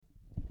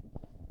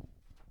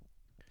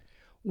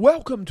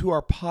Welcome to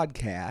our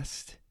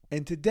podcast,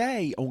 and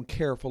today on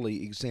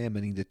Carefully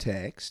Examining the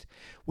Text,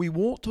 we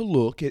want to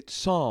look at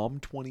Psalm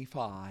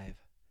 25.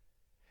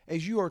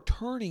 As you are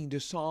turning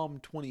to Psalm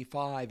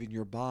 25 in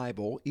your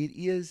Bible, it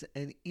is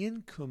an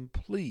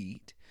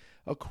incomplete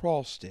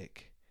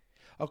acrostic.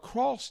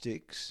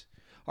 Acrostics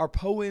are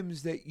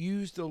poems that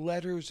use the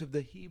letters of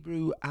the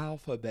Hebrew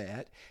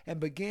alphabet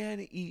and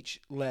began each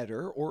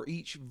letter, or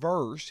each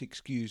verse,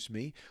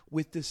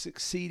 with the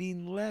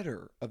succeeding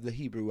letter of the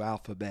Hebrew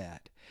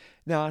alphabet.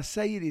 Now, I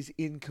say it is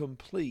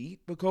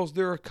incomplete because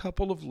there are a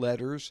couple of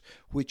letters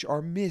which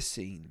are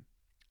missing.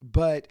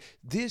 But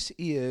this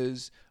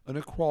is an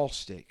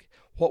acrostic.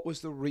 What was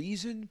the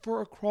reason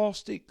for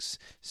acrostics?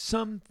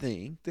 Some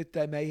think that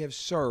they may have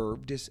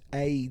served as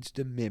aids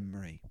to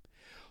memory.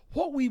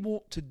 What we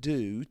want to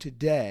do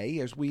today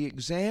as we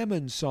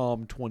examine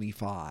Psalm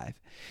 25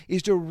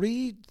 is to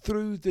read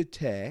through the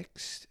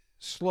text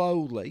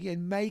slowly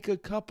and make a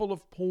couple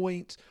of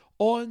points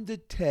on the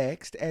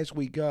text as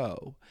we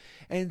go,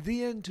 and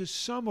then to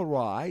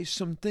summarize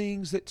some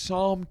things that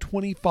Psalm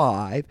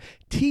 25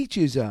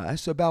 teaches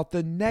us about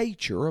the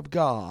nature of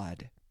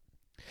God.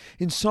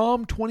 In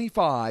Psalm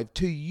 25,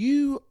 "To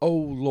you, O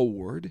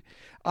Lord,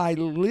 I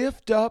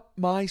lift up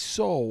my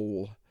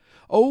soul.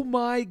 O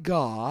my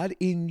God,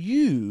 in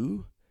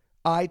you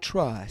I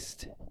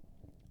trust."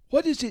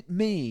 What does it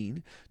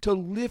mean to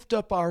lift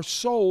up our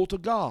soul to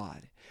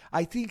God?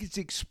 I think it's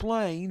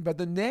explained by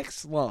the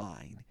next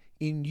line.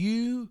 In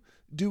you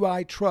do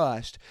I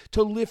trust.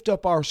 To lift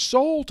up our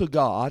soul to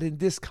God in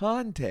this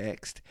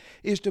context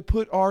is to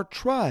put our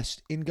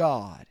trust in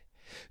God.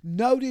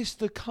 Notice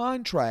the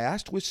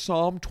contrast with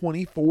Psalm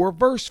 24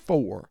 verse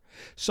 4.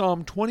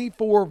 Psalm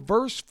 24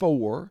 verse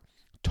 4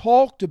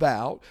 talked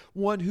about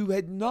one who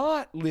had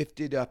not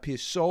lifted up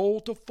his soul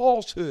to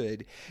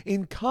falsehood.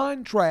 In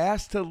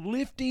contrast to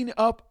lifting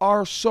up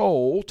our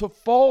soul to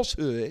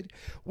falsehood,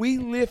 we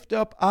lift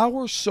up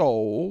our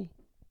soul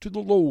to the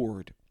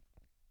Lord.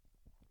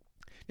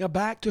 Now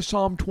back to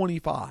Psalm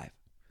 25.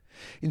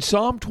 In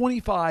Psalm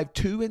 25,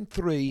 2 and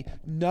 3,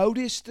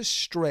 notice the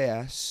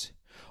stress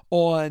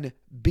on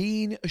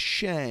being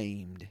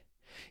ashamed.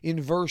 In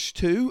verse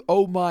 2,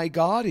 "O my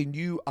God, in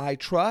you I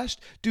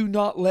trust. Do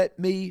not let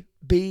me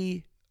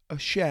be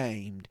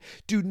ashamed.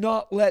 Do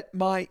not let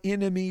my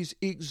enemies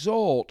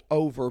exult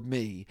over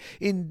me.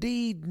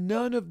 Indeed,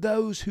 none of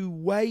those who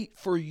wait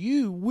for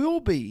you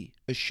will be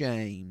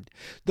ashamed.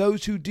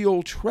 Those who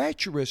deal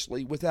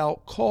treacherously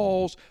without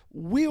cause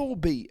will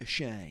be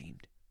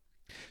ashamed."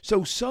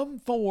 So some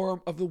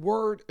form of the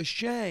word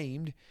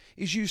ashamed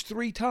is used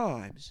 3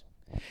 times.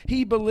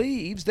 He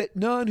believes that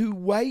none who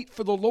wait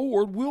for the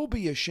Lord will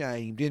be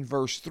ashamed in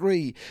verse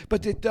 3,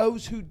 but that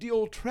those who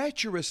deal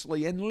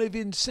treacherously and live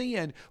in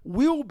sin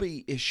will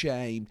be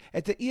ashamed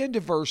at the end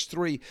of verse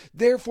 3.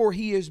 Therefore,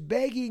 he is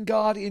begging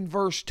God in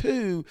verse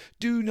 2,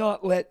 "Do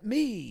not let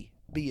me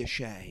be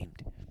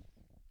ashamed."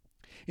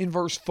 In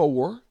verse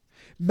 4,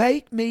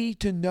 "Make me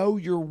to know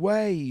your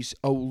ways,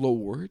 O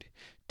Lord.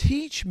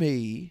 Teach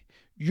me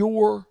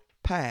your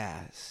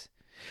paths.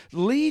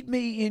 Lead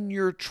me in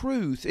your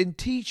truth and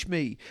teach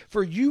me,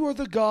 for you are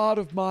the God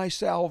of my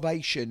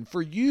salvation.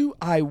 For you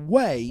I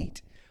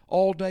wait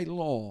all day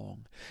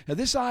long." Now,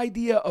 this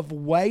idea of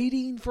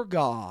waiting for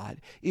God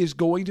is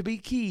going to be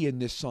key in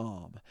this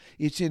psalm.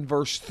 It's in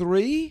verse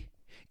 3,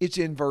 it's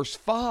in verse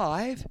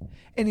 5,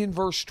 and in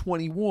verse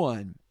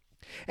 21.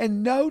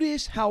 And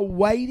notice how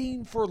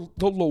waiting for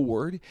the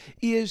Lord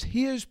is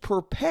his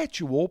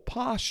perpetual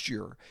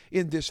posture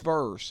in this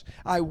verse.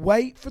 I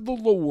wait for the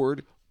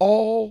Lord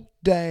all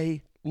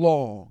day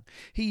long.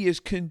 He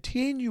is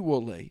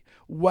continually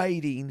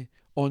waiting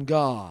on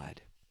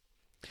God.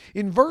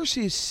 In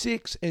verses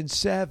 6 and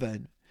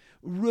 7,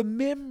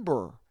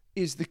 remember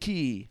is the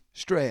key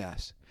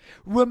stress.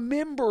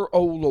 Remember,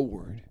 O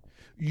Lord,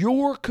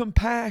 your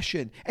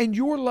compassion and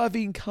your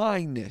loving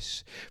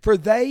kindness, for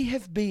they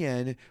have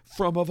been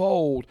from of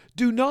old.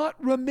 Do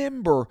not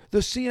remember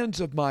the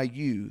sins of my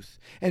youth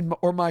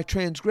or my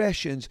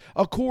transgressions.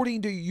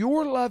 According to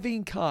your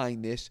loving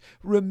kindness,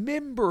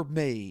 remember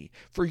me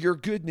for your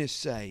goodness'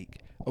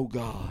 sake, O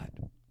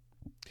God.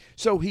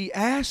 So he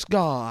asked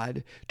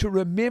God to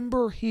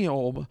remember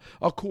him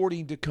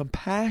according to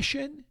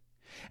compassion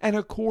and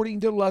according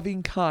to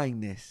loving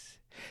kindness.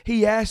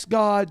 He asked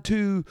God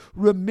to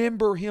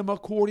remember him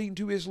according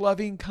to his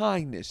loving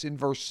kindness in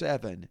verse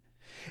 7.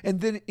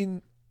 And then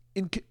in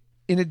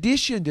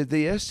addition to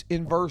this,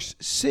 in verse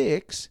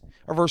 6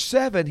 or verse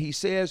 7, he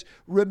says,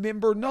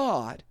 "Remember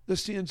not the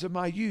sins of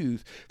my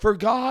youth." For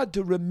God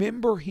to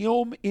remember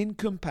him in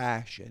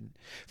compassion,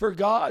 for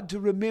God to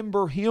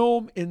remember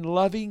him in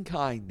loving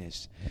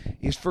kindness,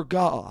 is for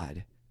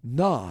God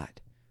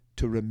not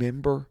to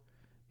remember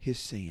his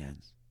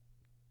sins.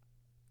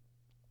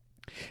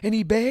 And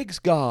he begs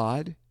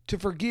God to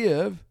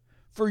forgive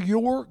for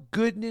your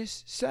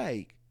goodness'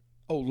 sake,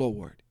 O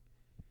Lord,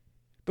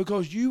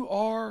 because you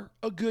are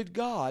a good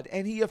God.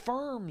 And he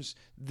affirms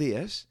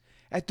this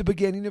at the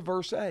beginning of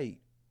verse 8.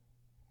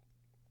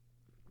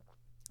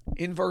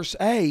 In verse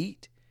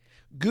 8,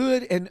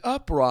 Good and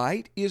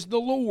upright is the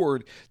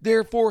Lord.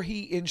 Therefore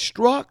he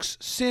instructs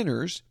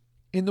sinners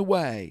in the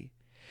way.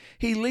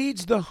 He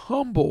leads the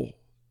humble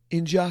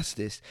in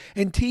justice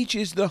and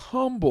teaches the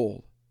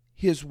humble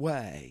his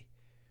way.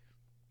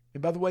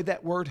 And by the way,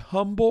 that word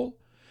humble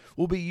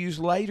will be used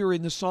later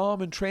in the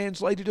psalm and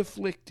translated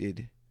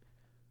afflicted.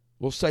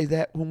 We'll say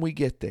that when we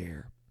get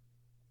there.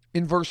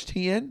 In verse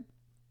 10,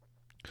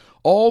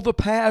 all the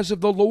paths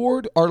of the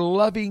Lord are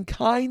loving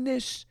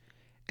kindness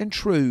and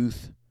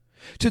truth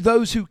to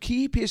those who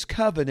keep his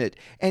covenant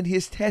and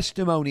his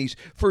testimonies.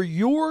 For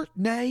your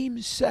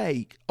name's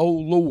sake, O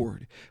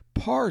Lord,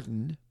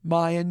 pardon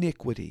my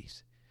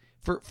iniquities.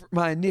 For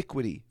my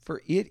iniquity,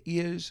 for it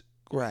is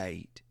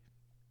great.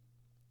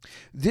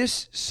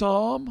 This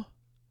psalm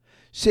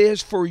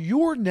says, for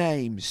your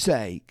name's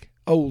sake,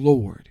 O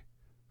Lord,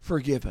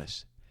 forgive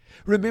us.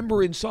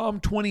 Remember in Psalm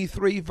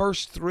 23,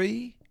 verse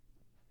 3,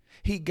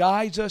 he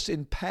guides us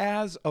in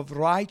paths of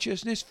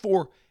righteousness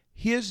for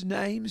his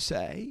name's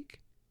sake.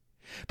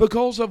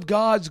 Because of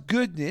God's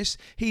goodness,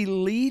 he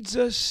leads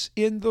us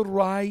in the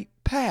right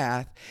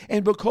path.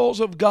 And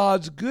because of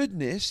God's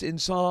goodness, in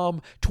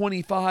Psalm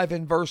 25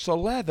 and verse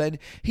 11,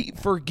 he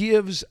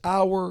forgives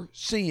our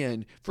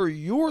sin. For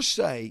your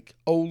sake,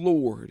 O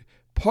Lord,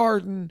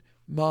 pardon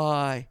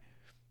my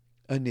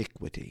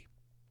iniquity.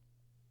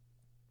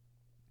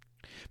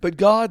 But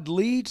God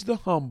leads the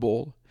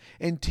humble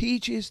and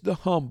teaches the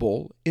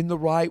humble in the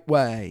right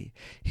way.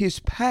 His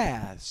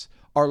paths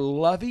are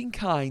loving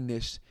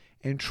kindness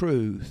and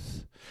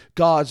truth.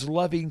 God's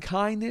loving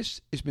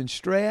kindness has been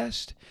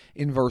stressed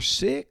in verse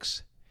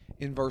 6,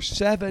 in verse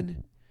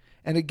 7,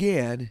 and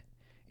again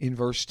in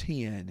verse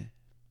 10.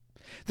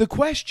 The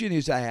question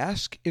is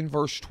asked in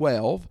verse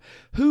 12,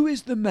 who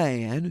is the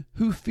man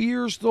who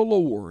fears the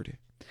Lord?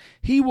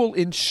 He will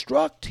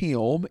instruct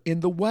him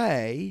in the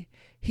way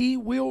he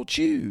will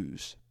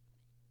choose.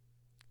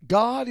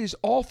 God is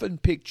often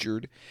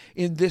pictured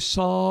in this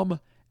psalm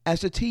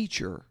as a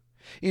teacher.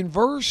 In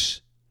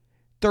verse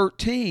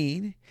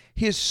 13,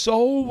 his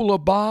soul will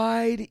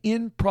abide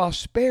in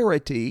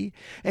prosperity,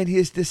 and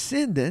his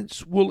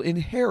descendants will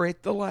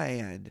inherit the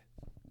land.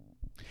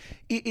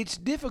 It's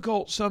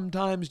difficult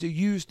sometimes to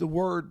use the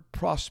word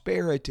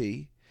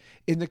prosperity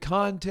in the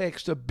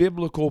context of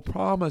biblical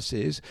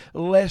promises,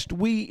 lest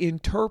we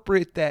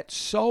interpret that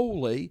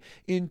solely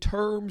in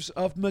terms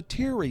of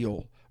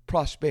material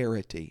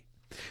prosperity.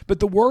 But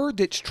the word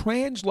that's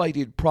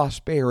translated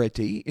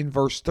prosperity in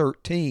verse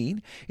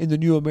 13 in the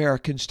New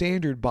American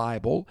Standard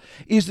Bible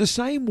is the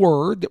same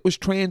word that was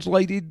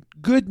translated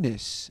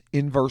goodness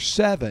in verse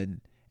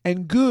 7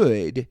 and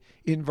good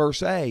in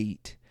verse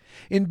 8.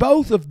 In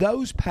both of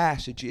those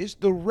passages,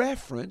 the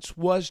reference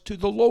was to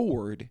the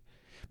Lord.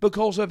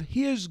 Because of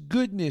his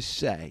goodness'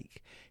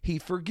 sake, he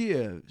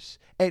forgives,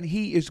 and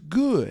he is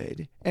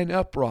good and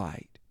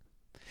upright.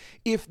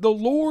 If the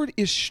Lord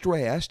is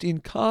stressed in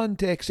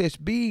context as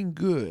being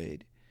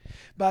good,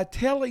 by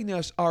telling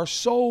us our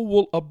soul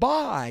will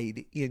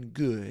abide in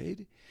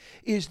good,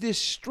 is this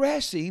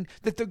stressing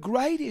that the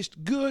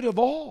greatest good of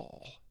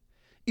all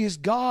is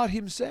God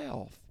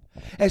himself.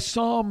 As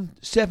Psalm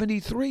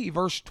 73,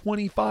 verse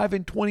 25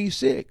 and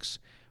 26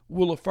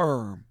 will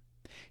affirm.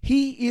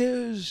 He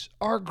is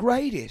our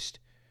greatest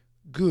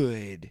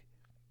good.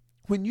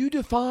 When you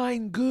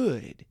define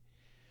good,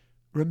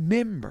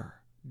 remember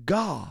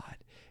God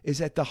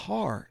is at the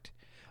heart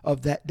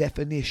of that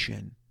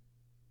definition.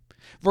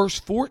 Verse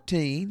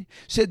 14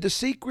 said, the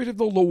secret of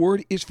the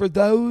Lord is for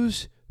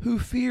those who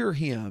fear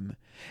him,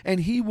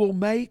 and he will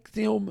make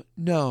them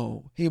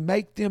know. He'll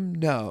make them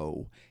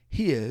know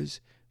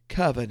his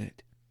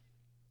covenant.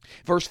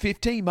 Verse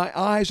 15, my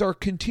eyes are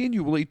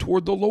continually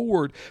toward the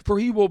Lord, for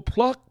he will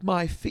pluck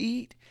my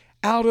feet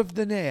out of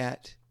the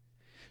net.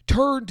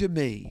 Turn to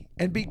me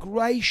and be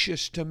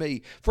gracious to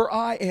me, for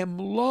I am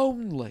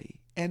lonely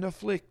and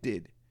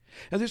afflicted.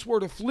 Now this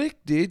word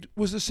afflicted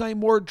was the same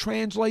word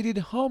translated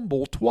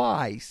humble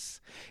twice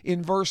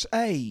in verse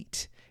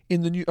 8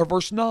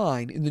 verse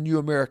 9 in the New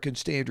American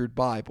Standard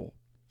Bible.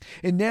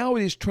 And now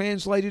it is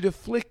translated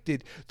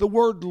afflicted. The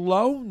word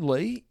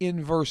lonely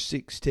in verse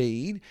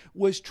 16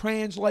 was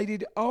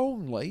translated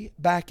only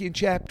back in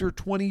chapter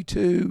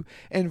 22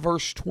 and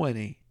verse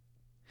 20.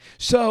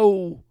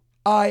 So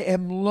I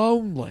am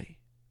lonely.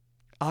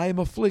 I am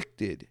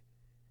afflicted.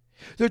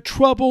 The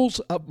troubles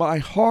of my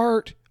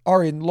heart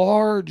are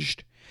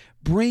enlarged.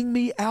 Bring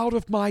me out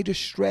of my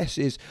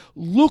distresses.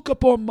 Look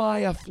upon my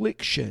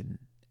affliction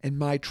and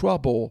my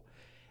trouble,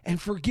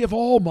 and forgive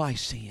all my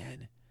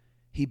sin.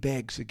 He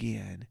begs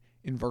again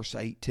in verse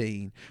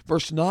 18.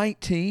 Verse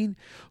 19,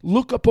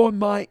 look upon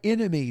my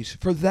enemies,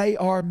 for they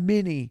are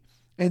many,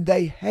 and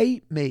they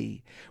hate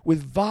me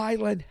with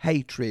violent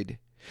hatred.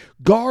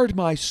 Guard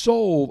my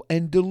soul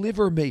and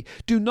deliver me.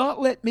 Do not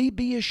let me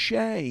be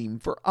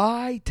ashamed, for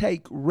I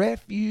take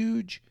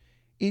refuge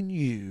in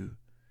you.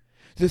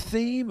 The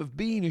theme of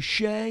being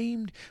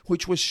ashamed,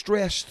 which was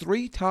stressed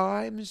 3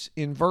 times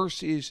in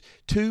verses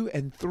 2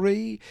 and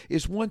 3,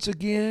 is once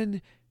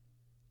again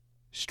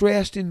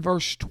stressed in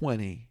verse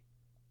 20.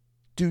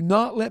 Do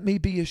not let me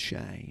be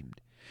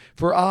ashamed.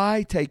 for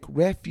I take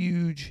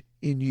refuge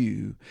in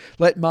you.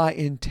 Let my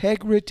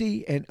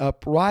integrity and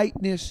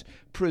uprightness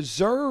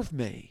preserve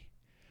me,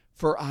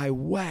 for I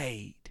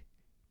wait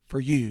for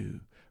you.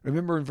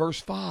 Remember in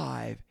verse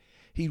 5,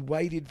 he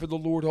waited for the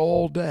Lord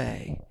all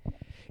day.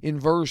 In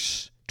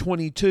verse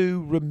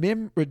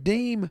 22,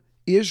 redeem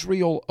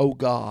Israel, O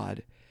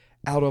God,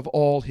 out of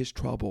all his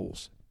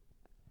troubles.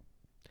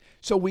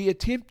 So we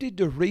attempted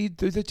to read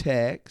through the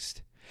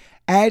text,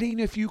 adding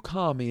a few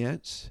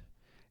comments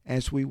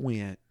as we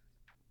went.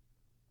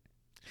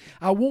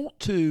 I want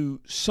to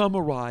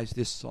summarize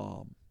this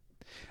psalm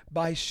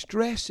by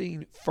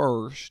stressing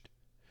first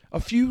a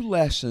few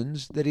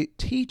lessons that it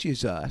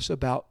teaches us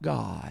about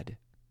God.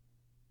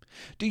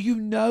 Do you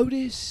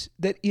notice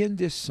that in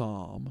this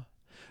psalm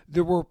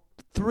there were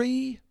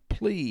 3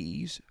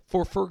 pleas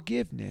for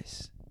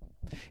forgiveness?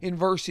 In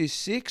verses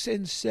 6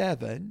 and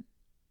 7,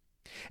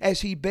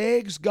 as he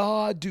begs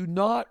God, do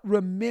not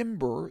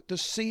remember the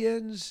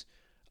sins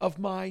of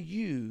my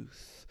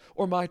youth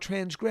or my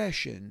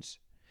transgressions.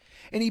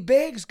 And he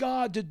begs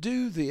God to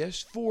do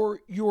this for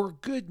your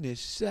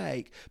goodness'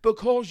 sake,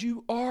 because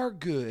you are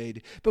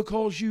good,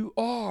 because you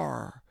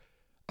are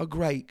a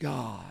great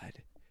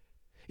God.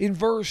 In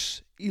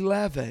verse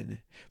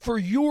 11, for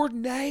your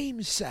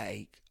name's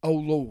sake, O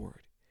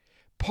Lord,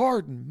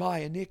 pardon my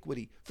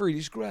iniquity, for it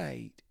is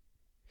great.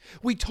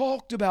 We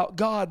talked about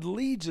God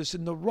leads us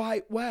in the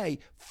right way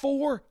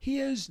for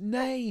his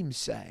name's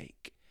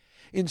sake.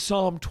 In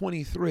Psalm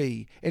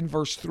 23 in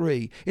verse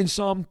 3, in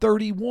Psalm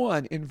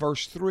 31 in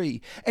verse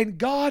 3. And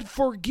God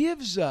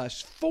forgives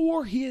us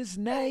for his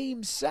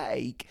name's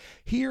sake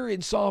here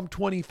in Psalm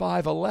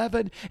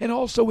 25:11 and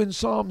also in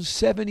Psalm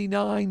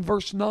 79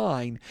 verse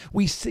 9.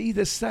 We see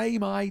the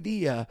same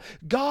idea.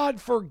 God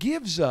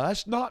forgives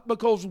us not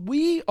because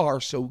we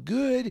are so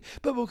good,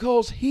 but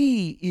because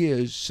he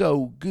is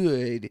so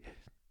good.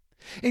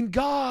 And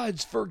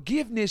God's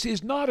forgiveness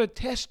is not a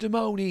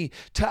testimony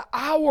to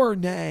our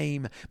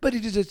name, but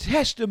it is a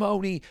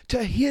testimony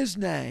to his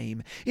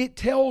name. It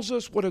tells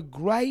us what a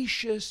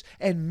gracious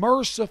and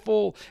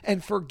merciful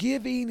and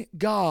forgiving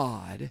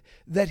God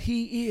that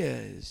he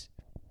is.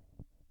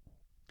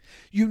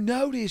 You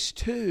notice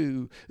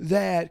too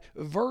that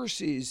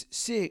verses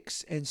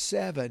 6 and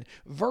 7,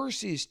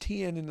 verses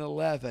 10 and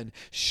 11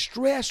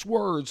 stress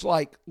words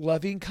like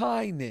loving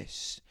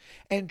kindness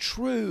and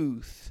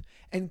truth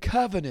and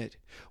covenant,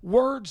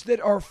 words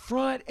that are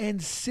front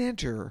and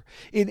center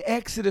in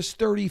Exodus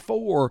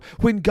 34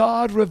 when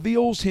God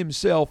reveals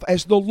himself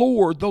as the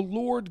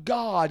Lord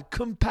God,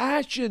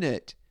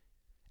 compassionate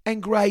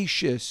and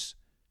gracious,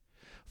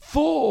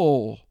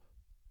 full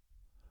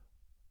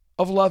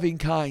of loving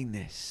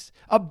kindness,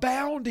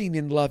 abounding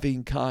in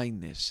loving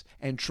kindness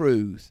and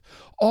truth.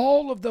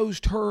 All of those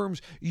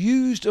terms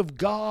used of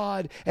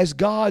God as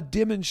God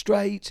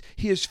demonstrates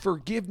his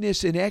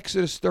forgiveness in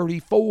Exodus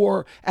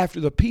 34 after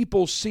the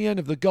people's sin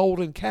of the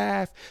golden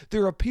calf,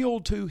 they're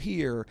appealed to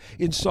here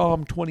in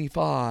Psalm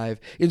 25.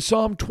 In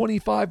Psalm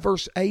 25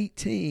 verse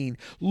 18,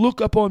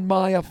 look upon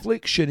my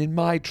affliction and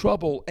my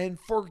trouble and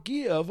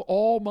forgive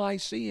all my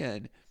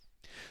sin.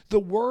 The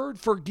word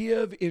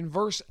forgive in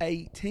verse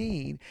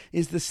 18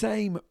 is the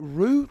same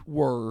root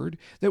word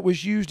that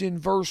was used in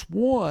verse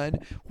 1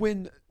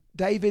 when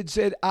David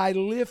said, I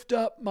lift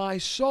up my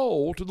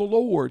soul to the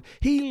Lord.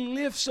 He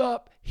lifts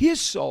up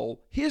his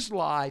soul, his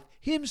life,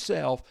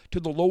 himself to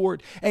the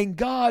Lord, and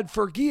God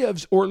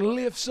forgives or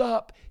lifts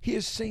up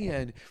his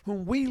sin.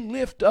 When we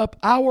lift up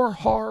our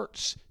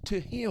hearts to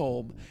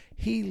him,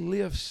 he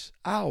lifts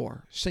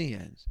our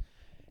sins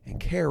and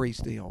carries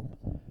them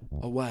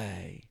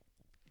away.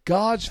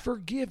 God's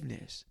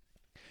forgiveness,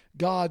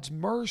 God's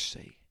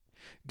mercy,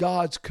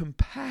 God's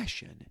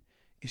compassion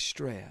is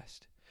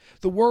stressed.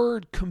 The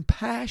word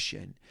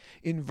compassion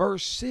in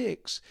verse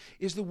 6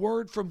 is the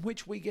word from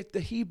which we get the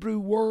Hebrew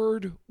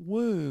word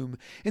womb.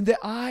 And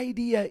the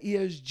idea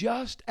is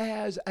just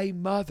as a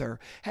mother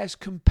has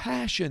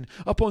compassion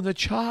upon the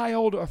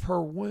child of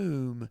her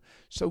womb,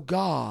 so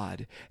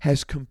God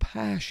has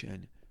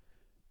compassion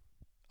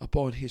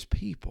upon his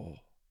people.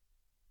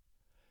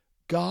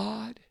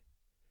 God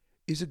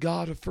is a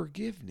God of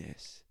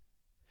forgiveness.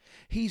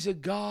 He's a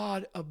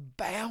God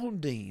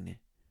abounding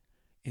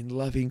in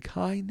loving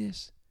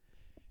kindness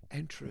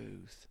and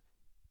truth.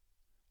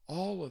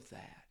 All of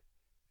that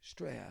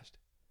stressed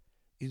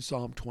in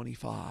Psalm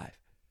 25.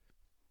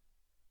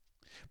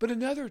 But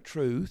another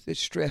truth that's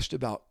stressed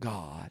about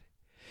God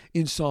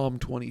in Psalm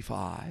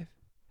 25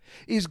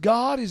 is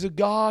God is a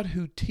God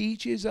who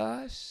teaches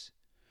us,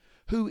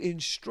 who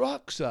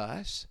instructs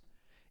us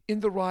in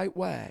the right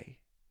way.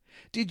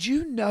 Did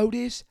you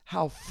notice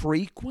how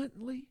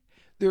frequently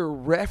there are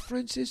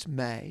references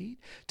made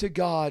to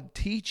God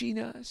teaching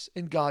us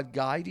and God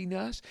guiding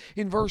us?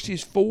 In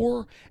verses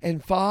 4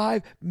 and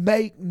 5,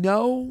 make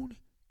known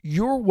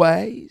your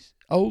ways,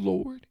 O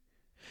Lord.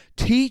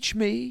 Teach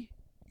me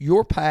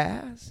your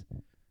paths.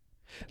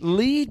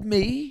 Lead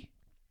me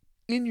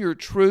in your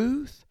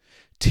truth.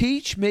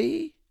 Teach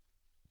me.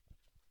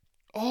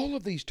 All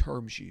of these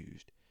terms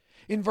used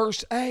In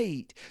verse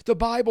 8, the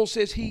Bible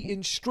says He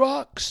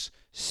instructs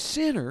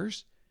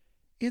sinners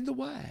in the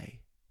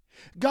way.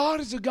 God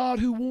is a God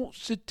who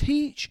wants to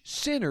teach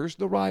sinners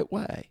the right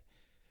way.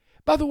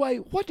 By the way,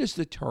 what does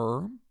the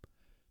term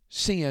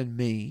sin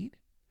mean?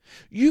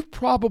 You've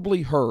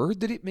probably heard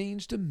that it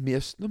means to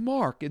miss the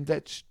mark, and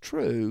that's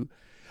true.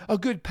 A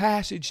good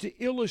passage to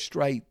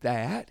illustrate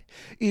that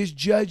is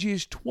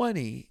Judges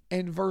 20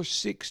 and verse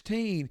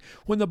 16,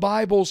 when the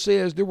Bible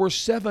says there were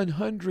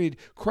 700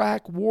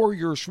 crack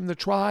warriors from the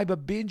tribe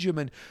of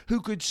Benjamin who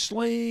could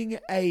sling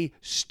a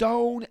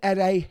stone at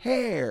a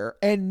hair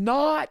and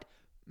not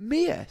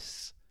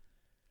miss.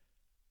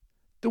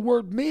 The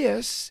word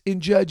miss in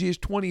Judges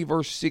 20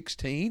 verse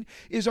 16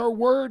 is our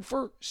word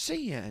for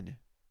sin.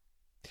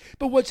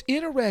 But what's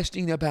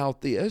interesting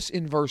about this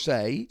in verse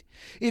 8,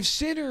 if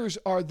sinners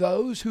are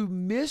those who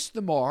miss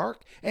the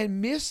mark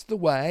and miss the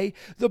way,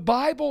 the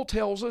Bible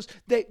tells us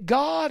that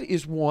God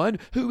is one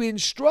who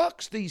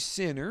instructs these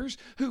sinners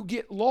who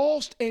get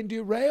lost and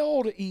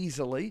derailed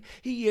easily.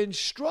 He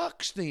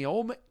instructs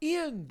them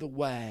in the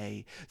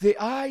way.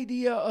 The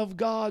idea of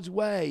God's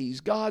ways,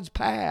 God's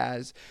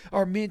paths,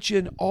 are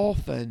mentioned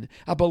often,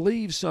 I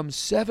believe some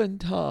 7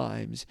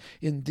 times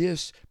in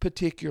this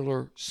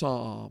particular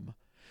psalm.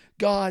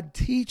 God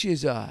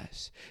teaches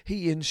us.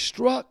 He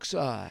instructs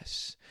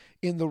us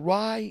in the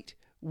right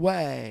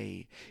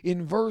way.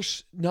 In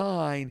verse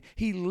 9,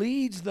 He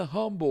leads the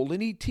humble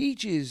and He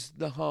teaches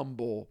the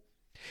humble.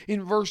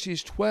 In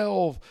verses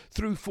 12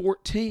 through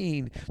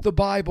 14, the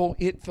Bible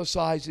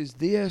emphasizes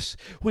this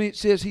when it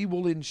says He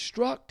will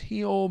instruct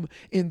him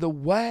in the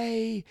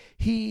way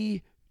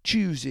He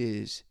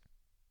chooses.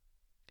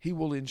 He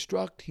will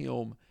instruct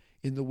him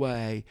in the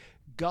way.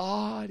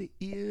 God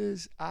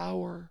is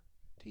our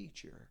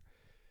teacher.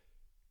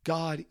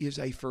 God is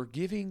a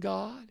forgiving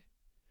God.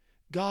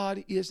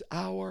 God is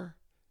our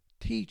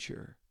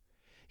teacher.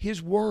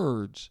 His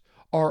words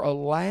are a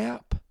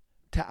lamp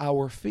to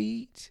our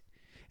feet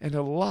and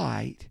a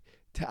light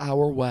to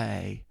our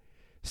way.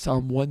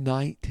 Psalm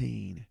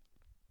 119,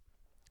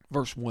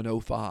 verse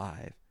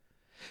 105.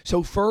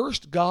 So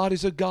first, God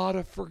is a God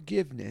of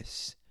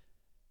forgiveness.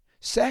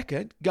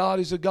 Second, God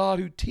is a God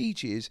who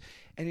teaches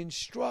and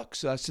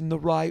instructs us in the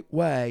right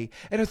way.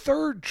 And a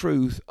third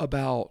truth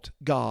about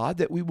God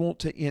that we want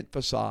to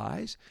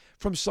emphasize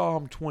from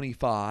Psalm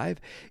 25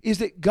 is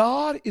that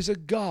God is a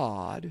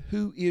God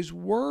who is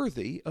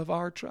worthy of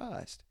our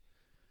trust.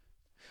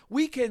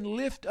 We can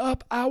lift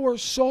up our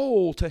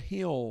soul to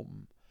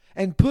Him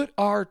and put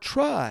our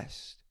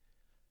trust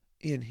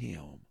in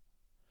Him.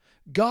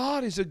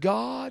 God is a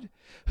God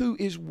who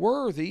is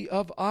worthy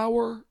of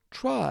our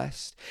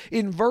trust.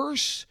 In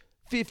verse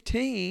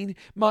 15,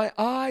 my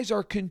eyes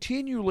are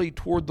continually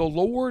toward the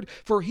Lord,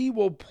 for He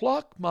will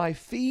pluck my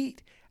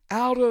feet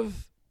out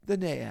of the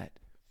net.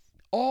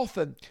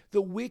 Often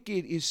the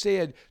wicked is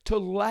said to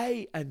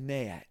lay a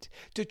net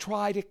to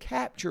try to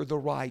capture the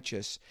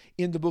righteous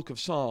in the book of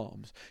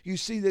Psalms. You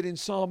see that in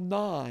Psalm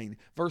 9,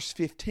 verse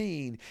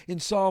 15, in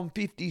Psalm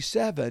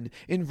 57,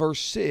 in verse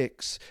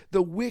 6,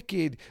 the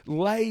wicked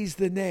lays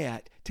the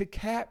net to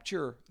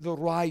capture the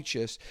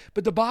righteous.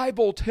 But the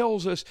Bible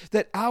tells us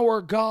that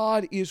our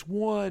God is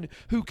one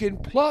who can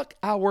pluck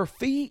our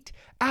feet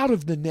out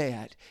of the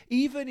net.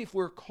 Even if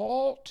we're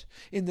caught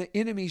in the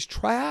enemy's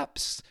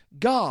traps,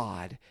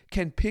 God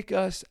can pick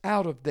us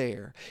out of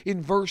there.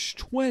 In verse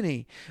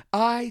 20,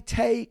 I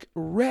take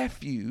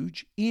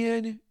refuge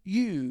in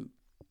you.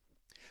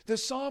 The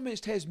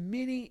psalmist has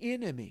many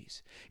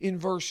enemies in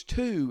verse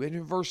 2 and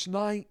in verse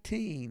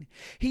 19.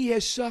 He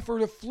has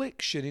suffered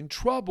affliction and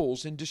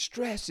troubles and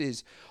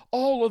distresses.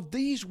 All of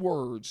these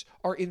words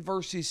are in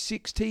verses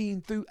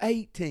 16 through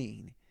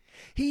 18.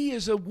 He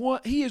is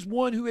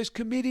one who has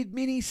committed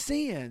many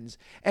sins,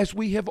 as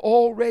we have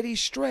already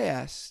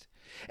stressed.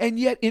 And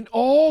yet in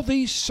all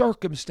these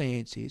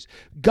circumstances,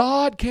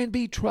 God can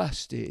be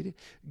trusted.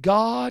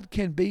 God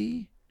can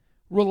be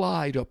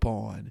relied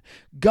upon.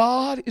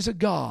 God is a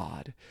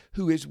God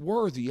who is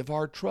worthy of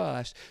our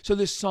trust. So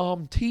this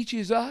psalm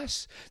teaches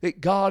us that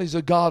God is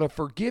a God of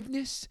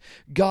forgiveness.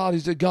 God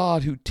is a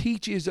God who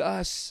teaches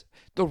us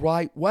the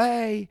right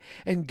way.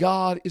 And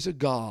God is a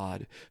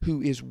God who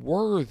is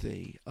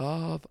worthy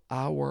of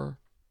our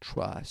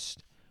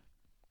trust.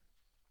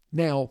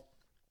 Now,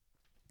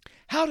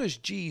 how does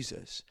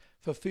Jesus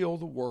fulfill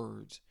the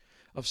words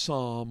of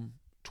Psalm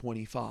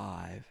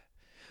 25?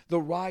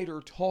 The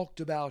writer talked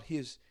about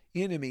His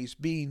enemies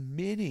being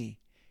many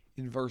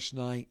in verse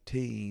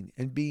 19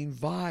 and being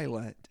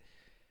violent.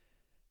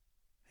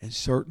 And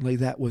certainly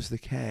that was the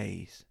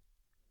case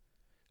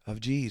of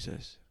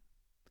Jesus.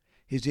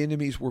 His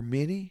enemies were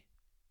many.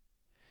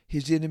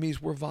 His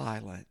enemies were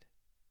violent.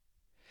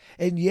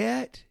 And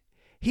yet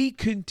He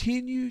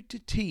continued to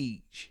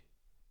teach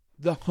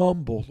the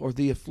humble or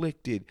the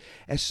afflicted,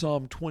 as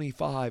Psalm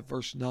 25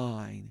 verse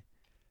 9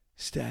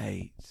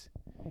 states.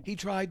 He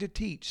tried to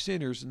teach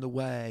sinners in the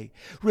way.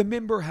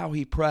 Remember how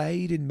He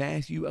prayed in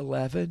Matthew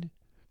 11?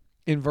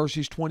 in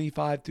verses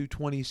 25 through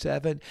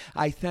 27.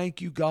 I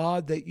thank you,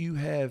 God, that you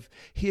have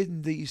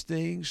hidden these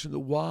things from the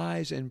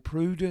wise and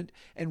prudent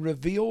and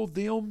revealed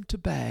them to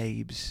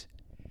babes.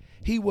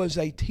 He was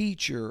a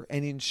teacher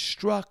and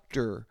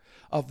instructor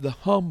of the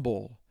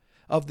humble,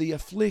 of the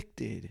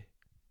afflicted.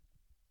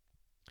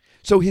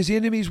 So his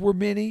enemies were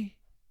many.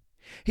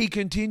 He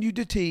continued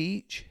to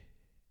teach.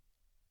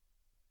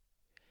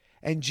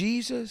 And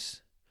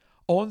Jesus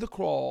on the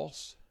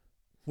cross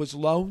was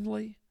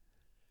lonely,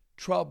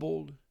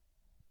 troubled,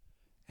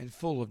 and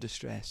full of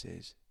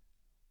distresses.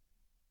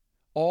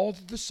 All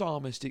that the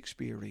psalmist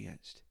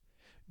experienced,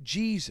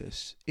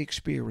 Jesus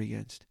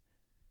experienced,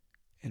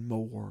 and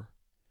more.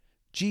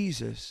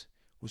 Jesus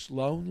was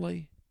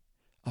lonely,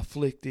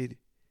 afflicted,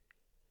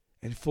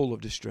 and full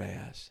of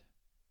distress.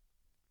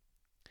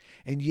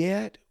 And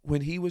yet,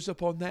 when he was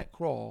upon that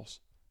cross,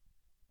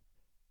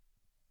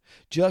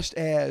 just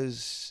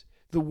as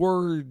the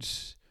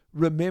words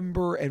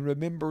remember and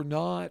remember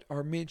not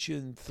are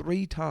mentioned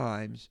 3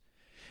 times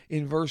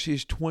in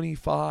verses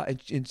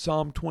 25, in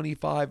Psalm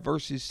 25,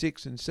 verses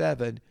 6 and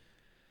 7,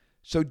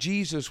 so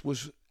Jesus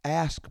was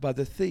asked by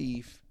the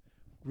thief,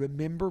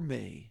 remember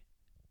me.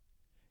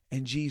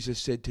 And Jesus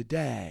said,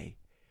 today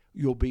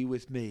you'll be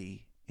with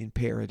me in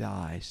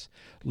paradise.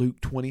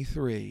 Luke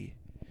 23,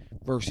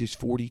 verses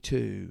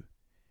 42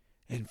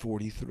 and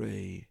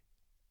 43.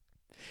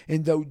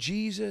 And though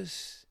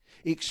Jesus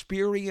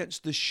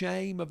experienced the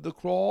shame of the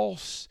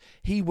cross,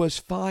 he was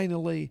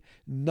finally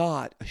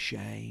not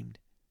ashamed.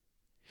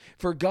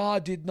 For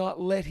God did not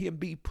let him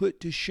be put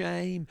to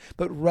shame,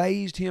 but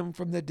raised him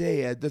from the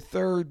dead the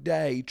 3rd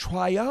day,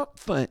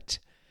 triumphant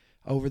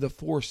over the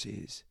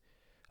forces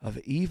of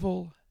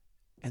evil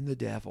and the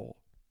devil.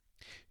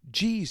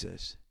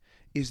 Jesus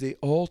is the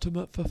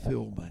ultimate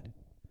fulfillment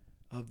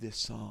of this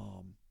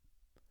psalm.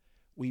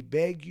 We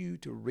beg you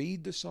to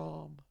read the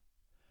psalm,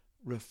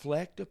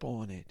 reflect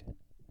upon it,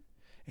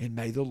 and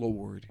may the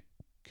Lord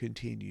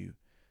continue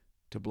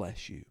to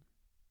bless you.